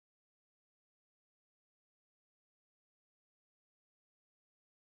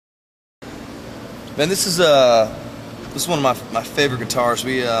Man, this is one of my favorite guitars.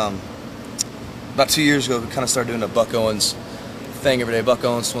 We about 2 years ago we kind of started doing a Buck Owens thing every day. Buck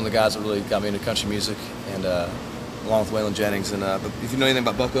Owens is one of the guys that really got me into country music, and along with Waylon Jennings. And but if you know anything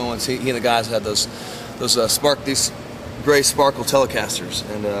about Buck Owens, he and the guys had these gray sparkle Telecasters,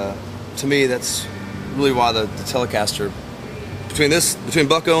 and to me that's really why the Telecaster, between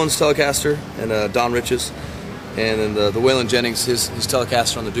Buck Owens' Telecaster and Don Rich's, and then the Waylon Jennings, his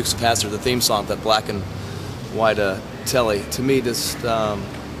Telecaster on the Dukes of Hazzard, the theme song, that black and white Tele, to me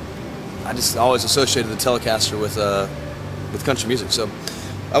I just always associated the Telecaster with country music. So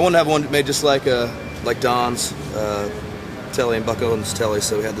I wanted to have one made just like Don's Tele and Buck Owens' Tele.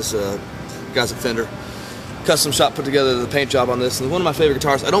 So we had this guys at Fender custom shop put together the paint job on this, and one of my favorite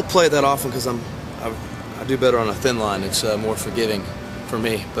guitars. I don't play it that often because I do better on a thin line. It's more forgiving for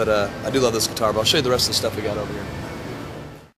me, but I do love this guitar. But I'll show you the rest of the stuff we got over here.